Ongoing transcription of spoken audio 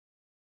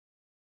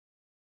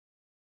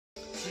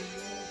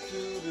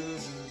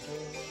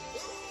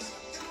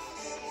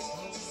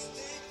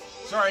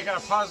Sorry, I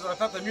gotta pause it. I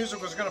thought the music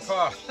was gonna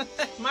pause.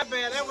 My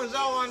bad, that was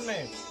all on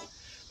me.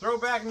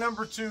 Throwback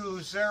number 2,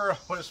 Lucero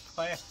was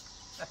playing.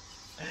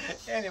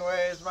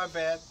 Anyways, my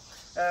bad.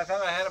 I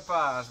thought I had a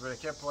pause, but it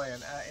kept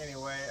playing.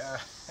 Anyway,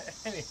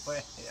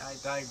 I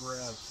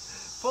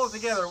digress. Pull it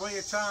together, will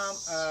you, Tom?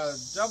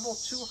 Double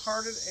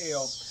Two-Hearted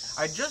Ale.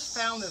 I just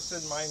found this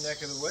in my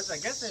neck of the woods. I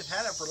guess they've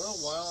had it for a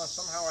little while, and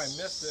somehow I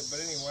missed it.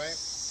 But anyway,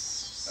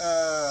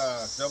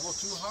 Double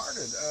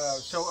Two-Hearted.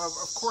 So,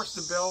 of course,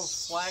 the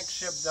Bell's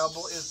flagship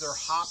double is their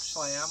Hop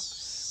Slam,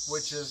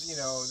 which is,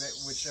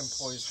 which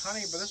employs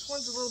honey. But this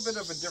one's a little bit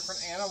of a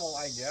different animal,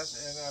 I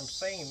guess, and I'm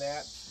saying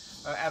that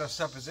out of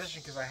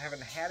supposition because I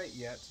haven't had it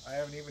yet. I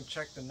haven't even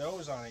checked the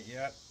nose on it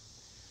yet.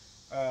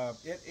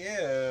 It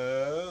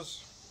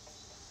is...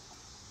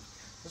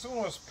 This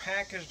one was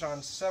packaged on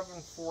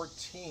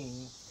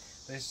 7/14.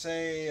 They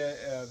say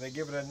they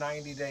give it a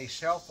 90-day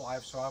shelf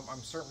life, so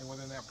I'm certainly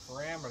within that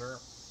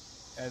parameter,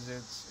 as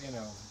it's,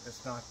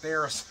 it's not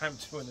there as I'm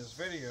doing this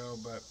video,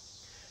 but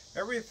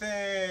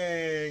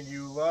everything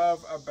you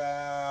love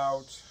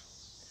about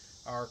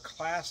our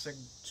classic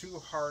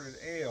Two-Hearted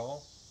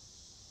Ale,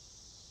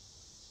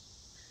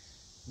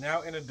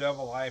 now in a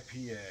double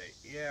IPA.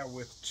 Yeah,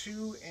 with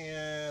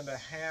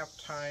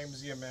 2.5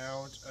 times the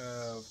amount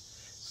of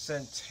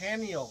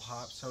Centennial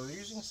hops. So they're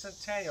using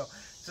Centennial.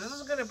 So this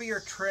is going to be your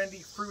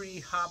trendy,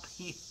 fruity,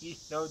 hoppy,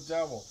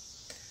 double.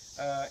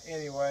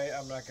 Anyway,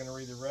 I'm not going to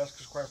read the rest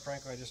because, quite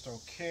frankly, I just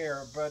don't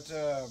care. But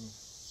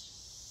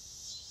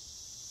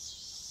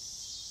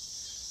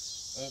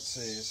let's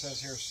see. It says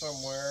here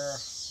somewhere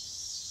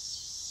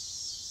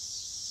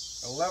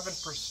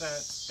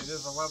 11%. It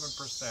is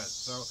 11%.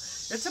 So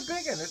it's a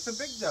big one. It's a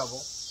big double.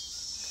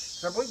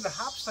 So I believe the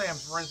Hop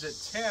Slams runs at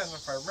 10,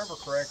 if I remember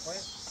correctly.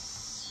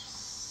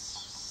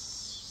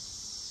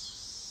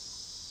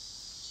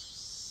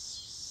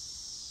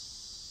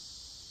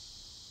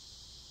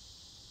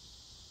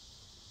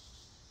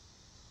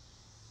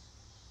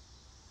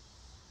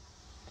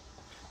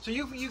 So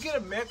you get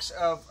a mix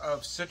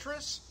of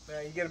citrus,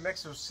 you get a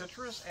mix of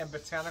citrus and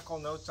botanical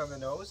notes on the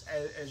nose,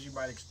 as you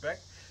might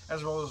expect,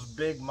 as well as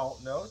big malt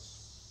notes.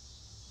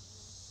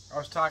 I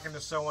was talking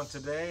to someone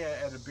today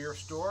at a beer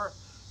store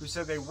who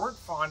said they weren't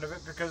fond of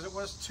it because it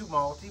was too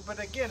malty. But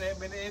again, I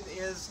mean, it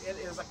is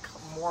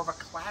more of a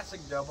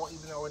classic double,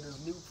 even though it is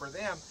new for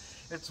them.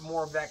 It's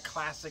more of that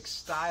classic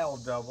style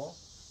double.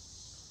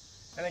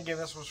 And again,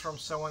 this was from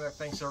someone that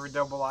thinks every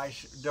double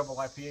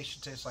IPA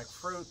should taste like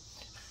fruit.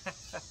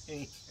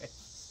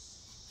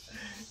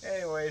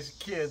 Anyways,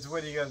 kids,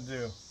 what are you gonna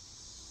do?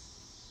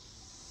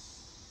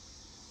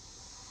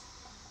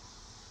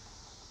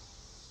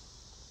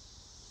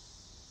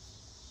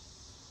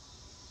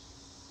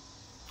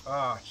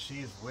 Oh,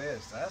 cheese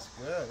whiz, that's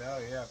good. Oh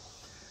yeah,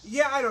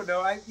 yeah. I don't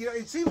know.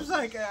 It seems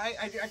like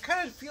I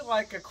kind of feel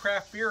like a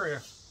craft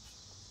beer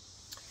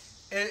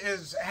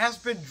has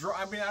been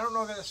I mean, I don't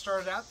know that it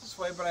started out this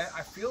way, but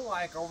I feel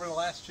like over the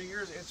last 2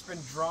 years, it's been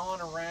drawn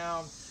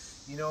around,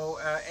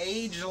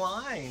 age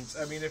lines.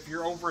 I mean, if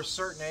you're over a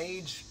certain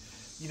age,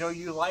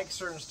 you like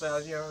certain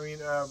styles.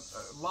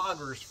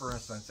 Lagers, for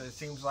instance. It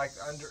seems like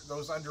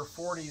those under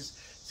 40s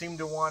seem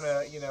to want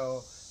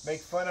to,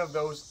 make fun of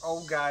those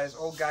old guys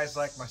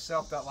like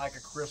myself that like a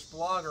crisp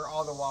lager,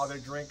 all the while they're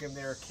drinking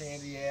their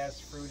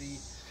candy-ass, fruity,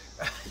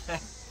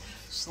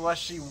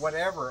 slushy,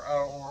 whatever,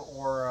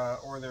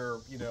 or their,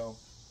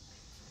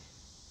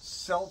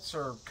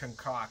 seltzer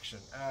concoction.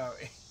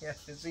 Yeah,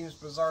 it seems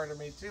bizarre to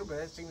me too, but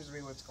it seems to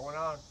be what's going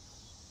on.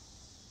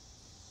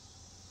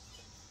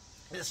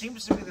 It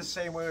seems to be the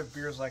same way with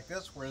beers like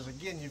this, whereas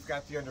again, you've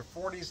got the under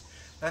 40s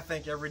that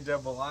think every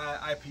double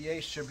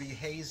IPA should be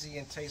hazy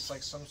and taste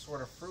like some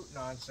sort of fruit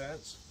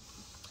nonsense.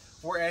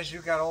 Whereas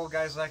you've got old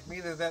guys like me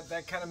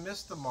that kind of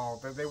miss the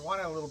malt. They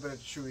want a little bit of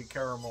chewy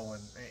caramel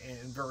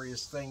and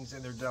various things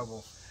in their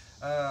double.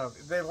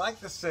 They like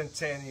the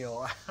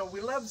Centennial.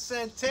 We love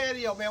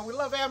Centennial, man. We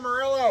love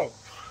Amarillo.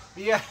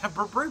 Yeah,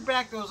 bring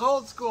back those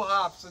old school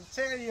hops.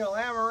 Centennial,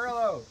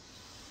 Amarillo.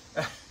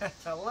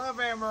 I love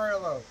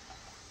Amarillo.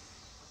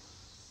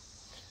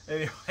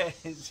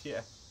 Anyways,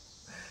 yeah.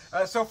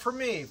 So for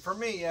me,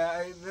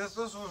 this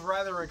was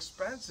rather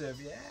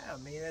expensive. Yeah, I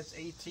mean, it's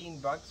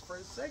 $18 for a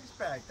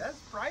 6-pack. That's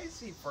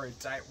pricey for a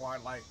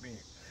tightwad like me.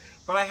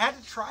 But I had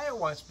to try it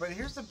once. But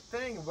here's the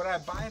thing: would I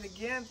buy it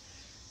again?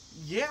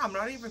 Yeah, I'm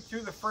not even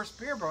through the first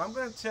beer, but I'm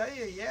going to tell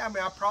you, yeah, I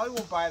mean, I probably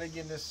won't buy it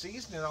again this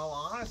season, in all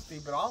honesty.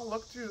 But I'll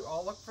look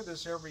for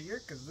this every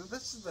year because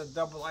this is the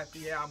double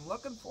IPA I'm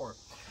looking for.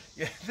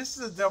 Yeah, this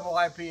is the double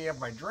IPA of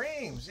my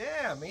dreams.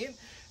 Yeah, I mean,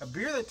 a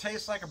beer that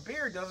tastes like a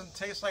beer doesn't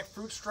taste like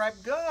fruit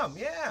striped gum.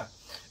 Yeah,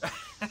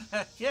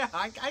 yeah,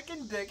 I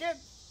can dig it.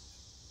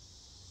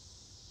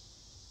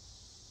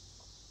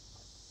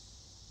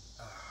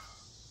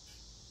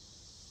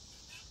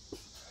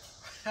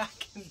 I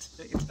can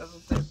dig it.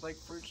 Doesn't taste like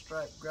fruit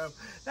striped gum.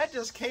 That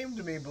just came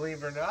to me,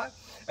 believe it or not.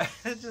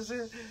 It just,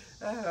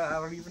 I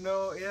don't even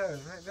know. Yeah,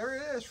 there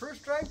it is, fruit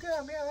striped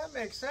gum. Yeah, that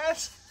makes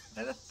sense.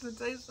 That doesn't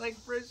taste like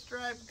fruit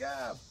striped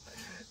gum.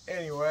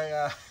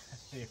 Anyway,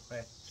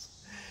 anyways.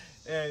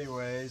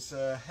 Anyways,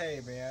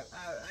 hey man,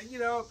 you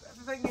know,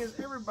 the thing is,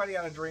 everybody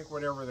ought to drink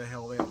whatever the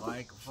hell they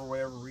like for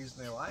whatever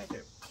reason they like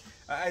it.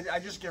 I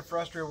just get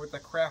frustrated with the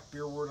craft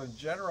beer world in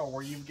general,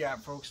 where you've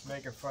got folks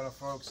making fun of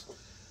folks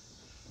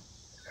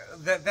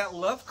that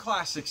love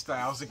classic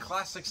styles, and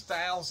classic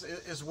styles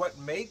is what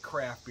made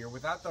craft beer.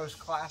 Without those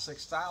classic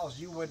styles,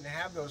 you wouldn't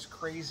have those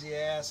crazy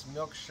ass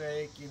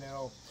milkshake, you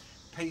know,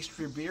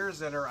 pastry beers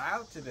that are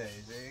out today.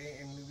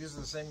 And these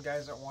are the same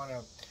guys that want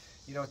to,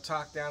 you know,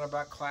 talk down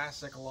about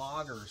classic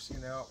lagers. You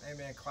know, hey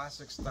man,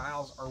 classic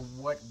styles are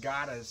what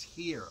got us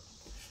here.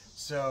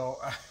 So,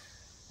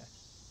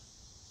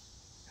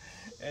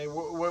 hey,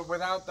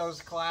 without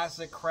those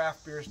classic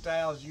craft beer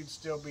styles, you'd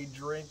still be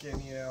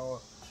drinking, you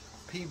know,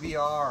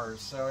 PBRs.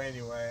 So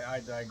anyway,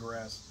 I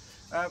digress.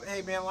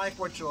 Hey man, like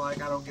what you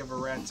like. I don't give a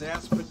rat's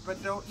ass,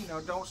 but don't, you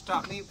know, don't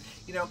stop me.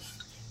 You know,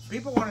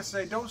 people want to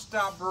say don't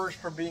stop brewers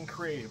from being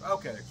creative.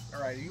 Okay,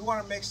 all right. You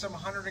want to make some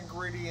 100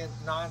 ingredient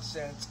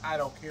nonsense? I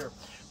don't care.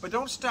 But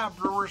don't stop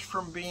brewers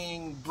from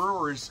being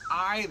brewers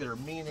either.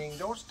 Meaning,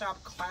 don't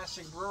stop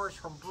classic brewers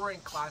from brewing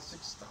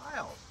classic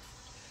styles.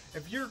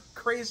 If your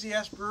crazy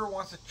ass brewer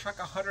wants to chuck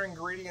 100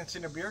 ingredients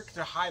in a beer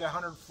to hide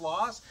 100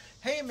 flaws,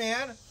 hey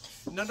man,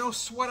 no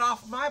sweat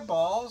off my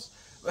balls.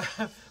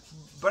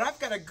 But I've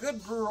got a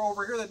good brewer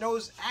over here that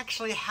knows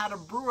actually how to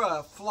brew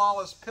a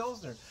flawless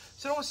Pilsner.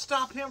 So don't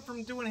stop him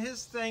from doing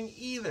his thing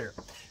either.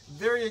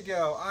 There you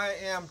go. I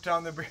am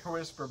Tom the Beer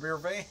Whisperer, Beer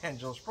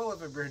Evangelist,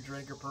 prolific beer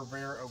drinker,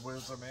 purveyor of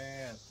wisdom,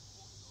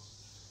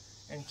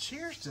 and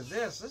cheers to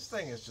this. This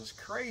thing is just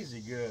crazy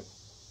good.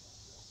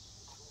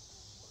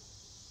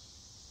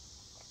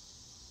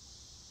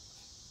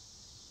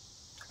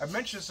 I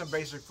mentioned some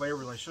basic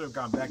flavors. I should have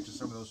gone back to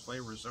some of those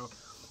flavors. So,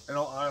 in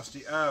all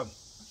honesty,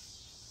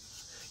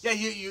 yeah,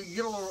 you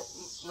get a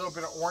little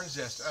bit of orange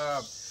zest.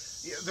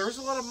 There's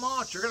a lot of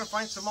malt. You're gonna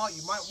find some malt.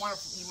 You might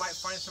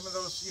find some of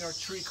those, you know,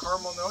 tree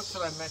caramel notes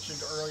that I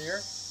mentioned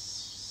earlier.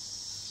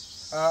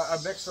 A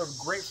mix of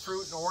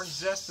grapefruit and orange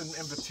zest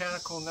and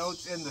botanical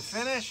notes in the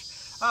finish.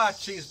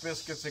 Cheese,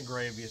 biscuits, and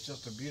gravy. It's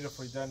just a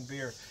beautifully done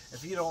beer.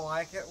 If you don't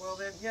like it, well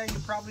then, yeah, you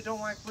probably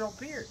don't like real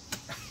beer.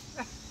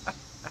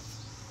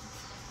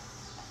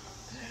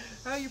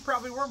 You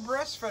probably weren't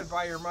breastfed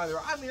by your mother.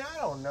 I mean, I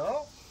don't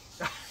know.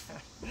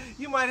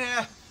 You might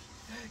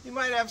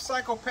have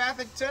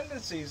psychopathic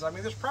tendencies. I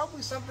mean, there's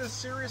probably something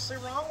seriously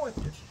wrong with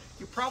you.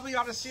 You probably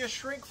ought to see a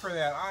shrink for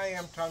that. I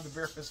am Tom the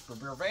Beer Whisperer,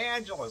 Beer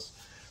Evangelist,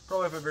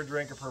 prolific beer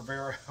drinker,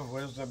 purveyor of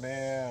wisdom,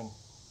 man.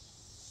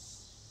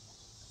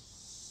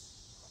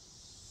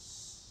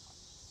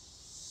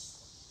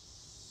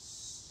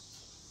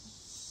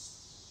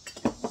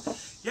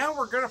 Yeah,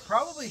 we're going to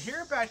probably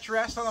hear about your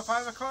ass on the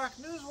 5 o'clock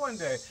news one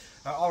day.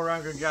 All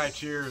around good guy.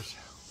 Cheers.